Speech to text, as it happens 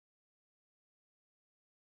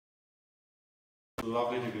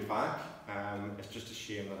lovely to be back. It's just a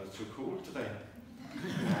shame that it's so cold today.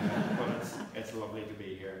 But it's lovely to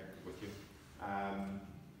be here with you.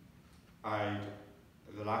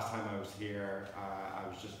 The last time I was here, I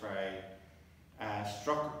was just very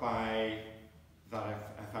struck by that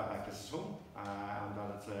I felt like this is home, and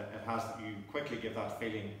that you quickly give that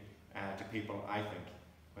feeling to people, I think,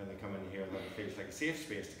 when they come in here, that it feels like a safe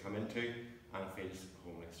space to come into and it feels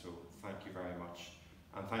homely. So thank you very much.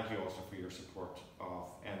 And thank you also for your support of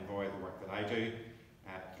Envoy, the work that I do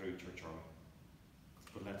through Church Army.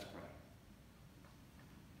 But let's pray.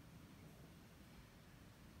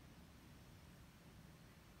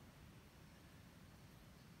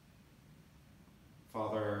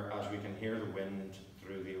 Father, as we can hear the wind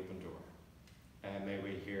through the open door, may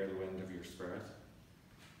we hear the wind of your Spirit.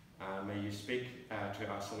 May you speak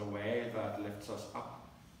to us in a way that lifts us up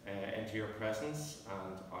into your presence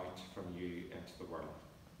and out from you into the world.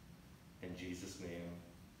 In Jesus' name,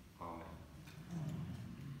 amen.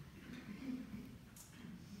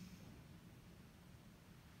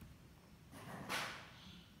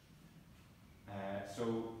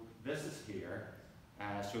 So this is here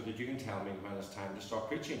so that you can tell me when it's time to stop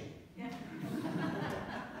preaching. Yeah.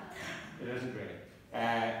 It isn't really.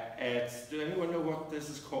 Do anyone know what this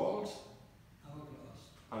is called? Hourglass.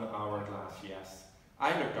 An hourglass, yes.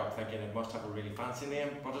 I looked up thinking it must have a really fancy name,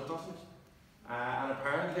 but it doesn't. And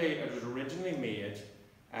apparently it was originally made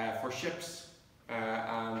for ships,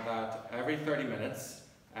 and that every 30 minutes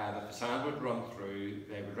that the sand would run through,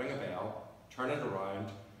 they would ring a bell, turn it around,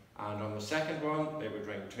 and on the second one they would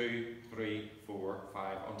ring 2, 3, 4,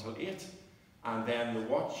 5 until 8. And then the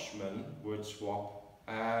watchman would swap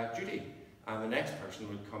duty, and the next person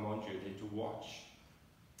would come on duty to watch.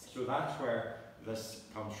 So that's where this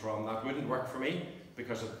comes from. That wouldn't work for me,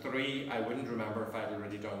 because at 3 I wouldn't remember if I'd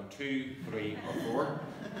already done 2, 3 or 4.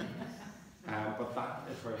 But that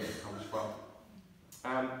is where it comes from.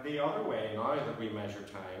 The other way now that we measure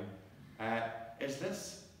time is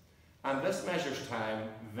this. And this measures time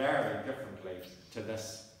very differently to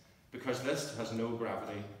this, because this has no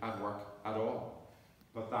gravity at work at all.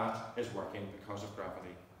 But that is working because of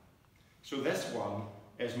gravity. So this one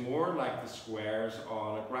is more like the squares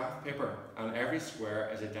on a graph paper, and every square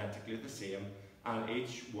is identically the same, and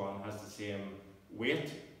each one has the same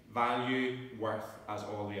weight, value, worth as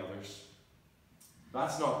all the others.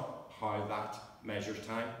 That's not how that measures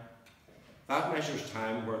time. That measures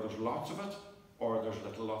time where there's lots of it or there's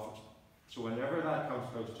little of it. So whenever that comes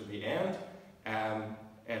close to the end,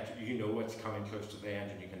 you know it's coming close to the end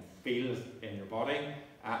and you can feel it in your body.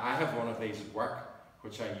 I have one of these at work,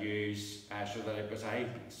 which I use because I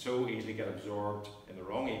so easily get absorbed in the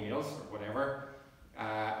wrong emails or whatever,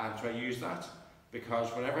 and so I use that, because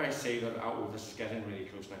whenever I see that, oh, this is getting really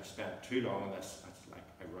close and I've spent too long on this, it's like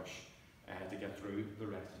I rush to get through the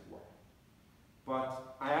rest of the work.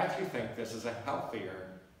 But I actually think this is a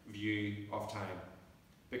healthier view of time,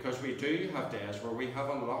 because we do have days where we have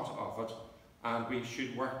a lot of it, and we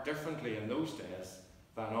should work differently in those days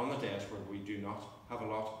than on the days where we do not have a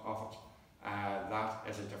lot of it. That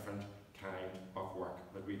is a different kind of work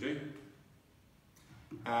that we do.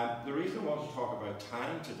 The reason I want to talk about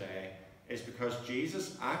time today is because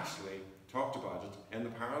Jesus actually talked about it in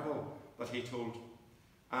the parable that he told.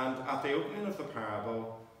 And at the opening of the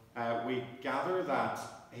parable, we gather that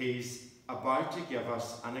he's about to give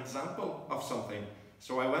us an example of something.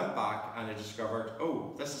 So I went back and I discovered,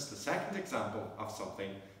 oh, this is the second example of something,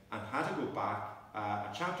 and had to go back a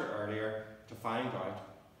chapter earlier to find out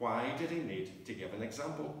why did he need to give an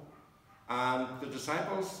example. And the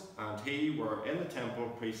disciples and he were in the temple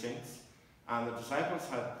precincts, and the disciples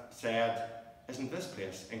had said, isn't this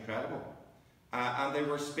place incredible? And they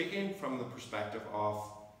were speaking from the perspective of,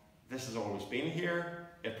 this has always been here,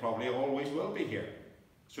 it probably always will be here.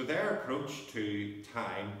 So their approach to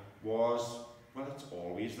time was, well, it's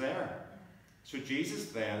always there. So Jesus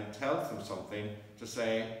then tells them something to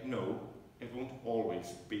say, no, it won't always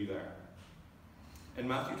be there. In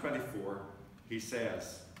Matthew 24, he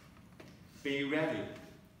says, be ready,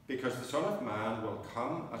 because the Son of Man will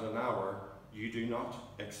come at an hour you do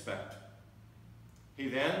not expect. He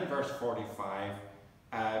then, in verse 45,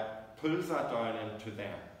 pulls that down into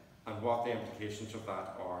them, and what the implications of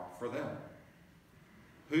that are for them.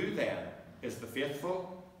 Who then is the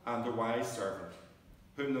faithful and the wise servant,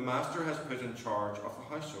 whom the master has put in charge of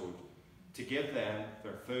the household, to give them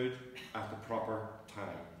their food at the proper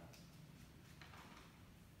time?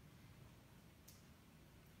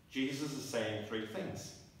 Jesus is saying 3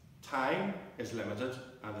 things. Time is limited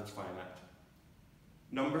and it's finite.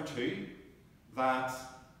 Number 2, that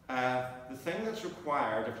the thing that's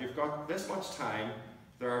required, if you've got this much time,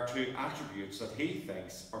 there are two attributes that he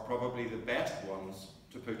thinks are probably the best ones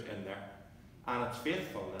to put in there, and it's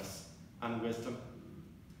faithfulness and wisdom.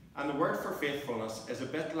 And the word for faithfulness is a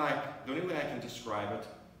bit like, the only way I can describe it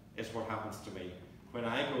is what happens to me when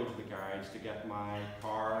I go to the garage to get my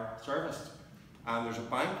car serviced. And there's a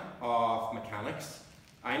bank of mechanics.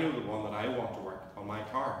 I know the one that I want to work on my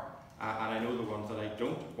car, and I know the ones that I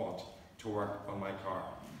don't want to work on my car.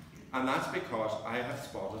 And that's because I have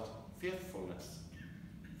spotted faithfulness.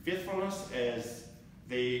 Faithfulness is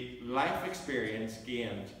the life experience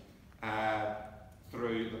gained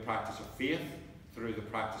through the practice of faith, through the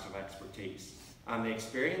practice of expertise. And the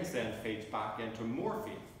experience then feeds back into more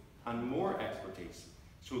faith and more expertise.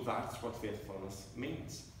 So that's what faithfulness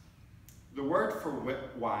means. The word for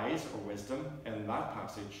wise or wisdom in that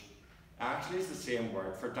passage actually is the same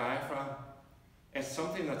word for diaphragm. It's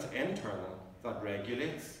something that's internal, that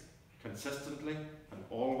regulates consistently and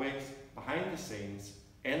always behind the scenes,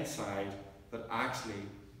 inside, that actually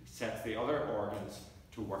sets the other organs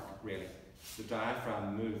to work really. The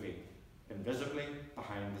diaphragm moving invisibly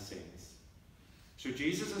behind the scenes. So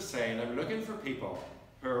Jesus is saying, I'm looking for people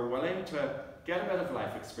who are willing to get a bit of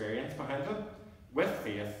life experience behind them with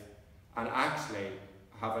faith and actually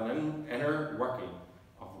have an inner working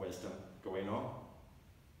of wisdom going on.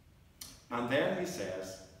 And then he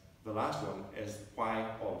says, the last one is, why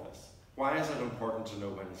all this? Why is it important to know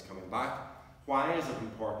when he's coming back? Why is it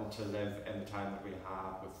important to live in the time that we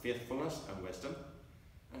have with faithfulness and wisdom?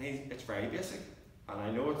 And it's very basic. And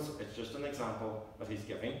I know it's just an example that he's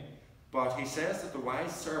giving, but he says that the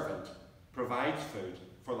wise servant provides food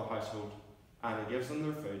for the household, and he gives them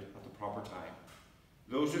their food at the proper time.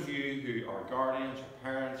 Those of you who are guardians or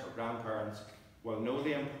parents or grandparents will know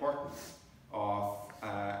the importance of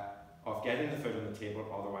getting the food on the table,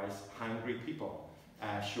 otherwise hungry people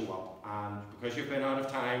show up. And because you've been out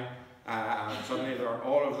of time, and suddenly they're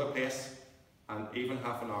all over the place, and even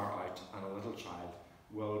half an hour out, and a little child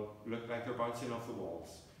will look like they're bouncing off the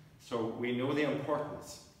walls. So we know the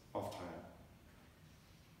importance of time.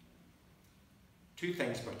 Two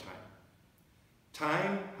things about time.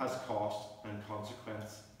 Time has cost and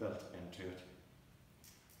consequence built into it.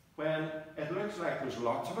 When it looks like there's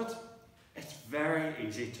lots of it, it's very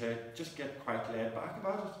easy to just get quite laid back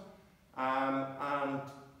about it and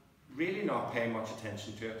really not pay much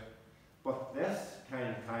attention to it. But this kind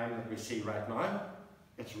of time that we see right now,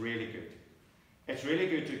 it's really good. It's really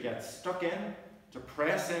good to get stuck in, to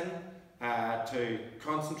press in, to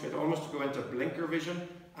concentrate, almost to go into blinker vision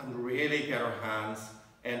and really get our hands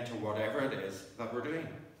into whatever it is that we're doing.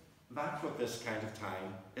 That's what this kind of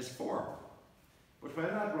time is for. But when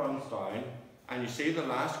that runs down and you see the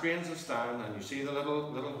last grains of sand and you see the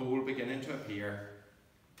little hole beginning to appear,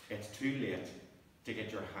 it's too late to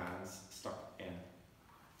get your hands stuck in.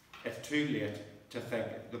 It's too late to think.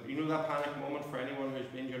 You know that panic moment for anyone who's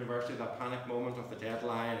been to university, that panic moment of the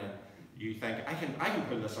deadline, and you think, I can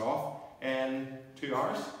pull this off in 2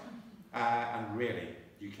 hours, and really,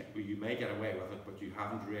 you may get away with it, but you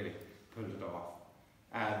haven't really pulled it off.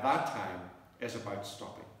 That time is about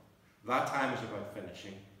stopping. That time is about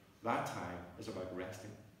finishing. That time is about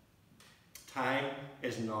resting. Time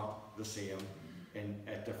is not the same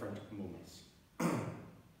at different moments.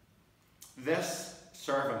 This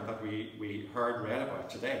servant that we heard read about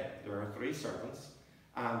today, there are 3 servants,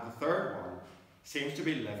 and the third one seems to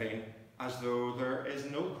be living as though there is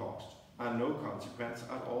no cost and no consequence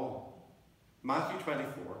at all. Matthew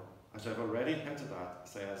 24, as I've already hinted at,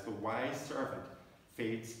 says the wise servant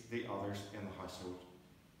feeds the others in the household.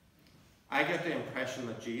 I get the impression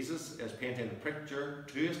that Jesus is painting the picture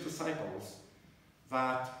to his disciples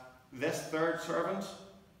that this third servant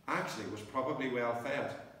actually was probably well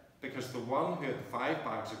fed, because the one who had the 5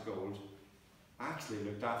 bags of gold actually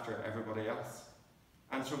looked after everybody else.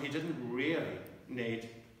 And so he didn't really need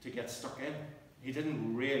to get stuck in. He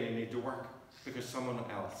didn't really need to work because someone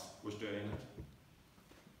else was doing it.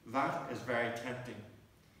 That is very tempting.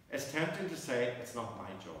 It's tempting to say, it's not my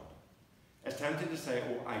job. It's tempting to say,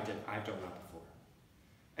 oh, I've done that before.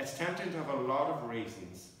 It's tempting to have a lot of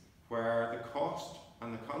reasons where the cost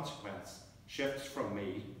and the consequence shifts from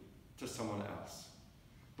me to someone else.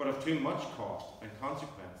 But if too much cost and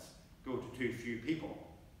consequence go to too few people,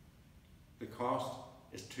 the cost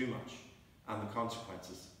is too much and the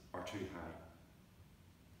consequences are too high.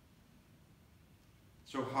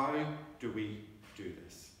 So how do we do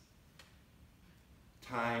this?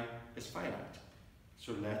 Time is finite,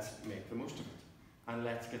 so let's make the most of it and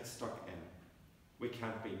let's get stuck in. We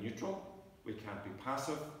can't be neutral, we can't be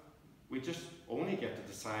passive, we just only get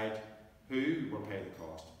to decide who will pay the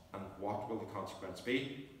cost and what will the consequence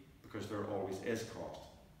be, because there always is cost.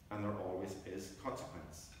 and there always is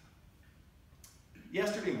consequence.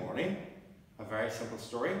 Yesterday morning, a very simple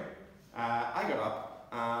story. I got up,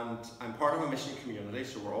 and I'm part of a mission community,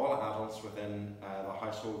 so we're all adults within the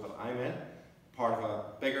household that I'm in, part of a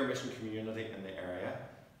bigger mission community in the area,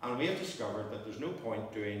 and we have discovered that there's no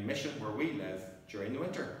point doing mission where we live during the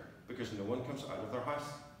winter, because no one comes out of their house.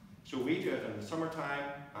 So we do it in the summertime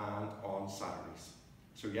and on Saturdays.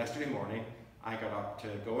 So yesterday morning, I got up to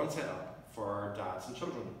go and set up for dads and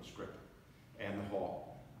children's group in the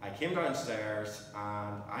hall. I came downstairs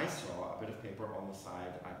and I saw a bit of paper on the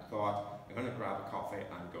side. I thought, I'm going to grab a coffee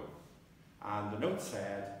and go. And the note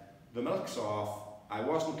said, the milk's off, I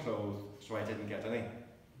wasn't clothed, so I didn't get any.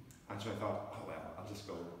 And so I thought, oh well, I'll just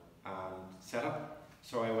go and set up.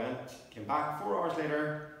 So I went, came back 4 hours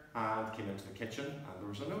later, and came into the kitchen, and there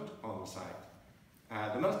was a note on the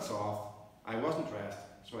side. The milk's off, I wasn't dressed,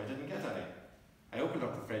 so I didn't get any. I opened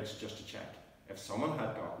up the fridge just to check if someone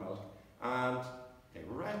had got milk, and they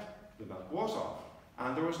were right. The milk was off,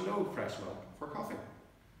 and there was no fresh milk for coffee.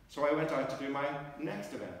 So I went out to do my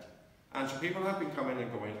next event, and so people had been coming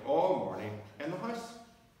and going all morning in the house.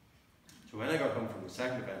 So when I got home from the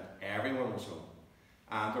second event, everyone was home,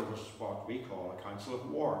 and there was what we call a council of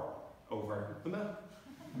war over the milk.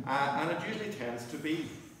 And it usually tends to be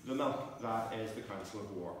the milk that is the council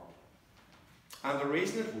of war. And the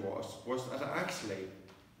reason it was that actually,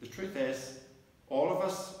 the truth is, all of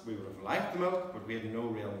us, we would have liked the milk, but we had no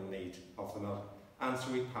real need of the milk. And so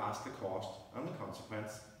we passed the cost and the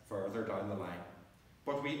consequence further down the line.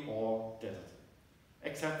 But we all did it,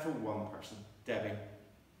 except for one person, Debbie.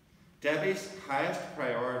 Debbie's highest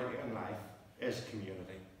priority in life is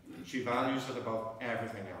community. She values it above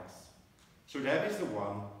everything else. So Debbie's the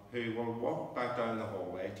one who will walk back down the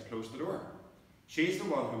hallway to close the door. She's the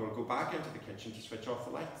one who will go back into the kitchen to switch off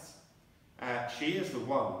the lights. She is the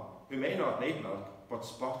one who may not need milk, but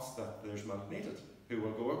spots that there's milk needed, who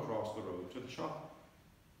will go across the road to the shop.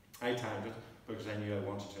 I timed it because I knew I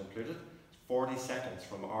wanted to include it. 40 seconds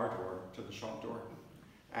from our door to the shop door.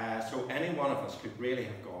 So any one of us could really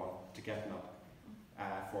have gone to get milk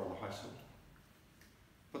for the household.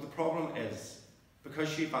 But the problem is, because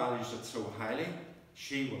she values it so highly,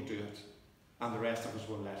 she will do it, and the rest of us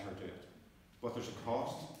will let her do it. But there's a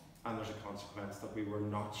cost and there's a consequence that we were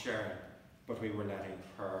not sharing, but we were letting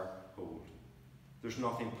her hold. There's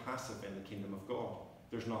nothing passive in the kingdom of God.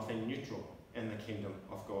 There's nothing neutral in the kingdom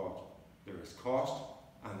of God. There is cost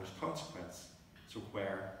and there's consequence. So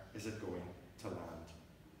where is it going to land?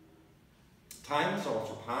 Time is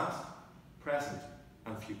also past, present,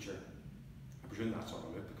 and future. I presume that's on the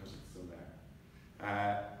loop because it's still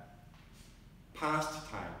there. Past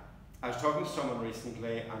time. I was talking to someone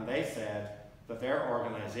recently and they said that their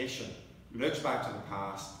organisation looks back to the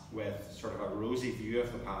past with sort of a rosy view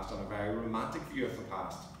of the past and a very romantic view of the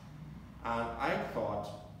past. And I thought,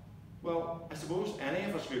 well, I suppose any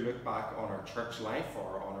of us who look back on our church life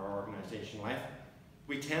or on our organisation life,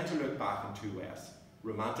 we tend to look back in two ways,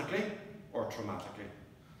 romantically or traumatically.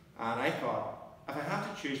 And I thought, if I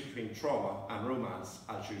have to choose between trauma and romance,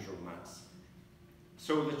 I'll choose romance.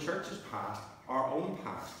 So the church's past, our own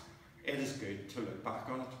past, it is good to look back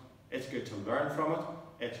on it. It's good to learn from it.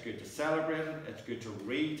 It's good to celebrate it. It's good to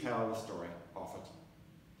retell the story of it.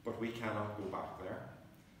 But we cannot go back there,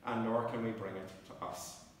 and nor can we bring it to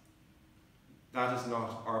us. That is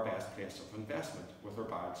not our best place of investment with our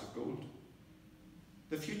bags of gold.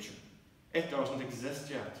 The future, it doesn't exist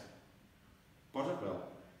yet, but it will.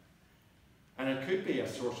 And it could be a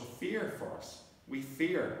source of fear for us. We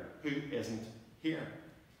fear who isn't here.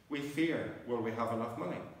 We fear, will we have enough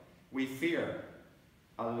money? We fear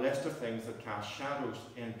a list of things that cast shadows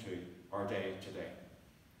into our day to day.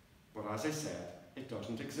 But as I said, it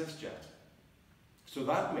doesn't exist yet. So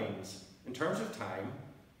that means, in terms of time,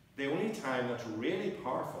 the only time that's really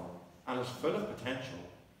powerful and is full of potential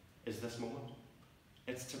is this moment.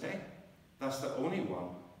 It's today. That's the only one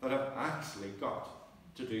that I've actually got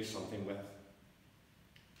to do something with.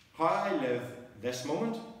 How I live this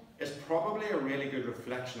moment is probably a really good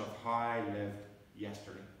reflection of how I lived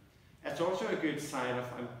yesterday. It's also a good sign of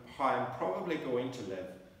how I'm probably going to live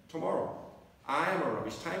tomorrow. I am a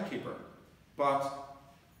rubbish timekeeper, but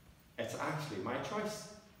it's actually my choice.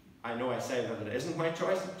 I know I say that it isn't my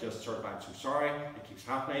choice, it's just sort of, I'm so sorry, it keeps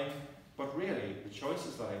happening, but really the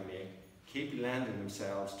choices that I make keep lending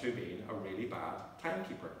themselves to being a really bad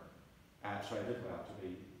timekeeper. So I did well to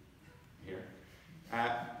be here.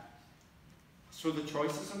 So the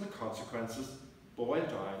choices and the consequences boil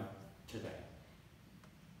down today.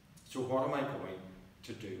 So what am I going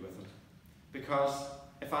to do with it? Because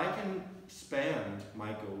if I can spend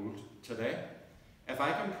my gold today, if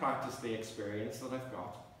I can practice the experience that I've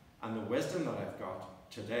got, and the wisdom that I've got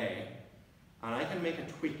today, and I can make a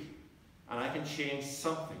tweak, and I can change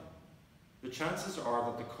something, the chances are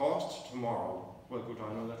that the cost tomorrow will go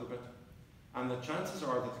down a little bit, and the chances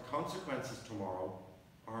are that the consequences tomorrow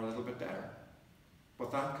are a little bit better.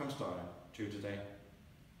 But that comes down to today.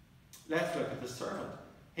 Let's look at the servant.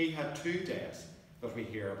 He had 2 days that we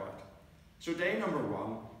hear about. So day number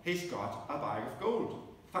 1, he's got a bag of gold.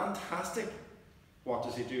 Fantastic. What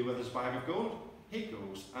does he do with his bag of gold? He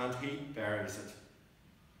goes and he buries it.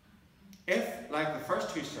 If, like the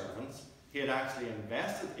first 2 servants, he had actually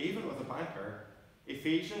invested, even with a banker,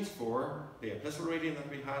 Ephesians 4, the epistle reading that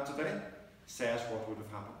we had today, says what would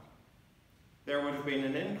have happened. There would have been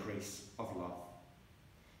an increase of love.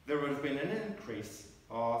 There would have been an increase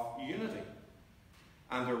of unity.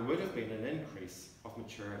 And there would have been an increase of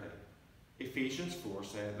maturity. Ephesians 4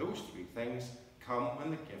 says those 3 things come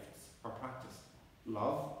when the gifts are practiced.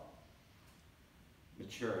 Love,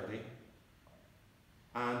 maturity,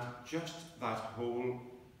 and just that whole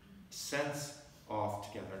sense of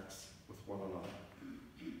togetherness with one another.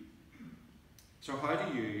 So how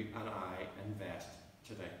do you and I invest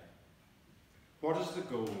today? What is the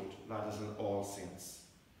gold that is in All Saints?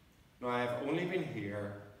 Now, I've only been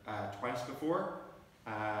here twice before.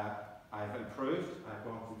 I've improved. I've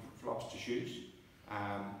gone from flops to shoes.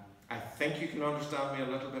 I think you can understand me a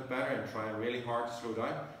little bit better. I'm trying really hard to slow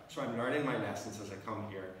down. So I'm learning my lessons as I come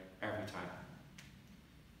here every time.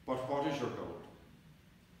 But what is your gold?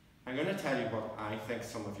 I'm going to tell you what I think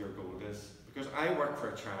some of your gold is. Because I work for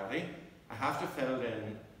a charity, I have to fill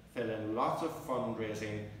in lots of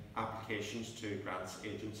fundraising applications to grants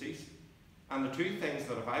agencies. And the 2 things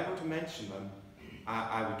that if I were to mention them,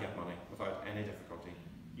 I would get money without any difficulty.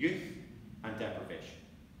 Youth and deprivation.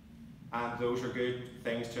 And those are good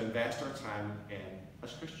things to invest our time in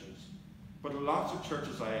as Christians. But lots of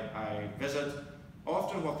churches I visit,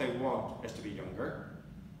 often what they want is to be younger.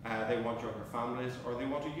 They want younger families, or they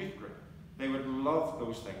want a youth group. They would love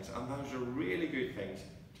those things, and those are really good things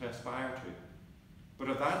to aspire to. But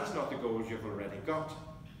if that is not the goals you've already got,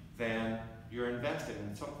 then you're investing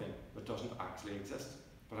in something that doesn't actually exist.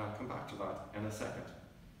 But I'll come back to that in a second.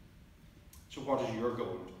 So what is your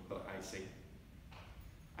gold that I see?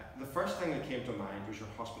 The first thing that came to mind was your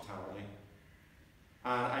hospitality.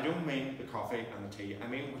 And I don't mean the coffee and the tea. I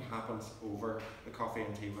mean what happens over the coffee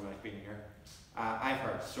and tea when I've been here. I've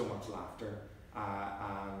heard so much laughter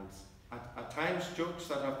and at times jokes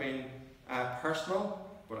that have been personal,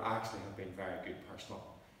 but actually have been very good personal.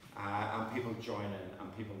 And people join in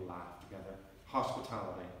and people laugh together.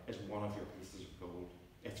 Hospitality is one of your pieces of gold.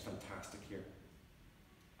 It's fantastic here.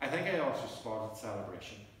 I think I also spotted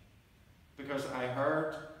celebration, because I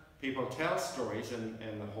heard people tell stories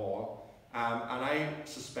in the hall, and I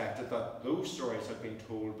suspected that those stories had been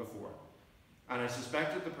told before. And I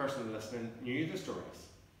suspected the person listening knew the stories,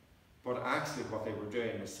 but actually what they were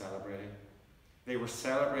doing was celebrating. They were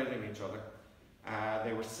celebrating each other.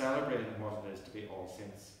 They were celebrating what it is to be All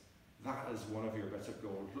Saints. That is one of your bits of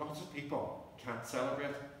gold. Lots of people can't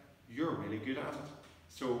celebrate. You're really good at it.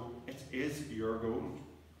 So it is your gold.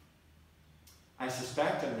 I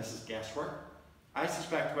suspect, and this is guesswork, I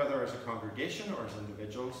suspect whether as a congregation or as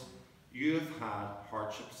individuals, you've had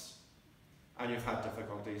hardships and you've had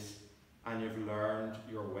difficulties and you've learned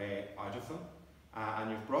your way out of them and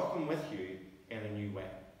you've brought them with you in a new way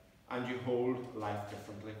and you hold life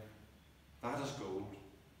differently. That is gold.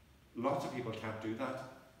 Lots of people can't do that,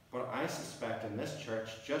 but I suspect in this church,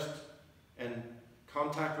 just in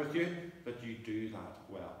contact with you, that you do that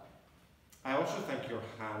well. I also think you're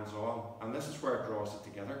hands-on, and this is where it draws it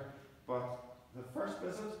together. But the first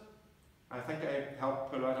visit, I think I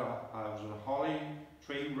helped pull out a holly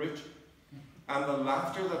tree root, and the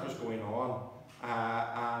laughter that was going on,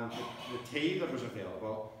 and the tea that was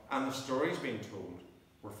available, and the stories being told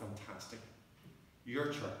were fantastic. Your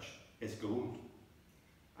church is gold,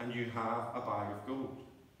 and you have a bag of gold.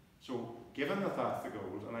 So, given that that's the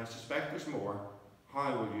gold, and I suspect there's more,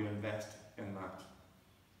 how will you invest in that?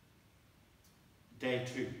 Day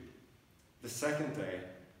 2, the second day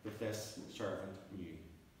that this servant knew.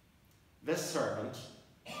 This servant,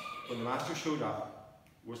 when the master showed up,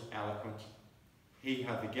 was eloquent. He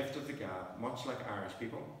had the gift of the gab, much like Irish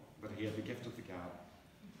people, but he had the gift of the gab.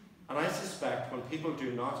 And I suspect when people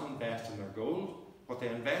do not invest in their gold, what they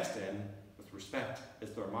invest in, with respect,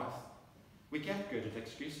 is their mouth. We get good at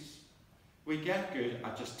excuses. We get good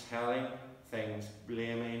at just telling things,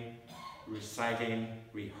 blaming, reciting,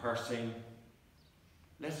 rehearsing.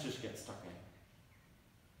 Let's just get stuck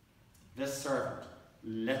in. This servant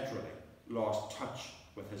literally lost touch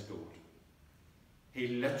with his gold. He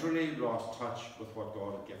literally lost touch with what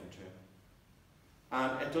God had given to him.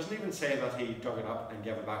 And it doesn't even say that he dug it up and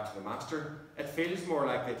gave it back to the master. It feels more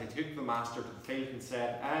like that he took the master to the field and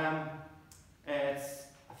said, I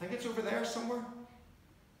think it's over there somewhere.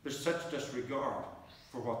 There's such disregard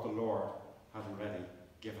for what the Lord had already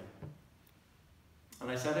given. And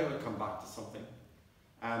I said I would come back to something.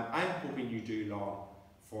 I'm hoping you do long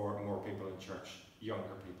for more people in church,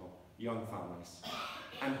 younger people, young families.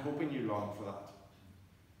 I'm hoping you long for that.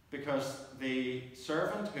 Because the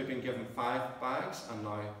servant who'd been given 5 bags and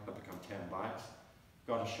now had become 10 bags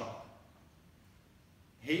got a shock.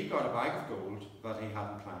 He got a bag of gold that he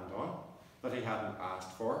hadn't planned on, that he hadn't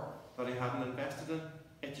asked for, that he hadn't invested in.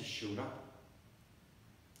 It just showed up.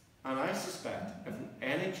 And I suspect if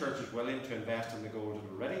any church is willing to invest in the gold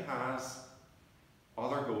it already has,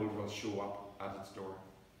 other gold will show up at its door.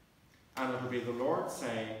 And it will be the Lord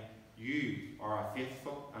saying, you are a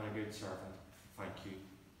faithful and a good servant. Thank you.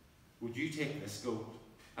 Would you take this gold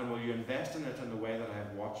and will you invest in it in the way that I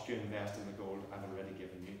have watched you invest in the gold I've already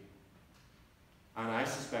given you? And I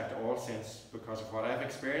suspect all saints, because of what I've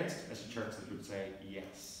experienced, is a church that would say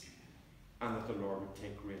yes. And that the Lord would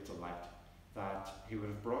take great delight. That he would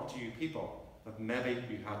have brought to you people that maybe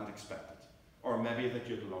you hadn't expected. Or maybe that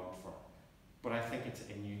you'd longed for. But I think it's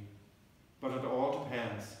in you. But it all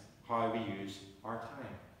depends how we use our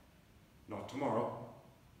time. Not tomorrow.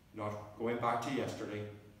 Not going back to yesterday.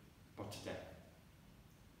 But today.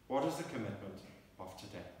 What is the commitment of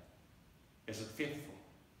today? Is it faithful?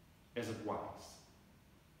 Is it wise?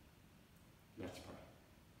 Let's pray.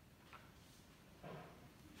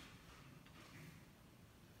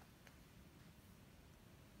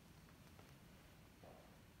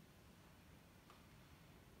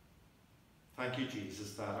 Thank you,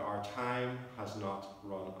 Jesus, that our time has not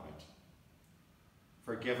run out.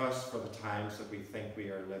 Forgive us for the times that we think we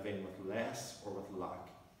are living with less or with lack,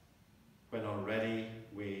 when already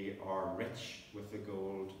we are rich with the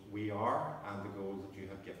gold we are and the gold that you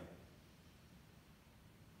have given.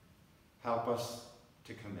 Help us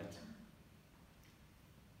to commit.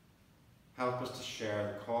 Help us to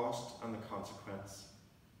share the cost and the consequence.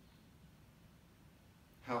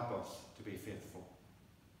 Help us to be faithful.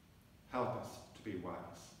 Help us to be wise.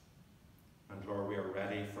 And Lord, we are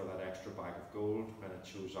ready for that extra bag of gold when it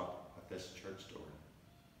shows up at this church door.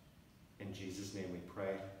 In Jesus' name we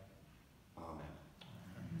pray.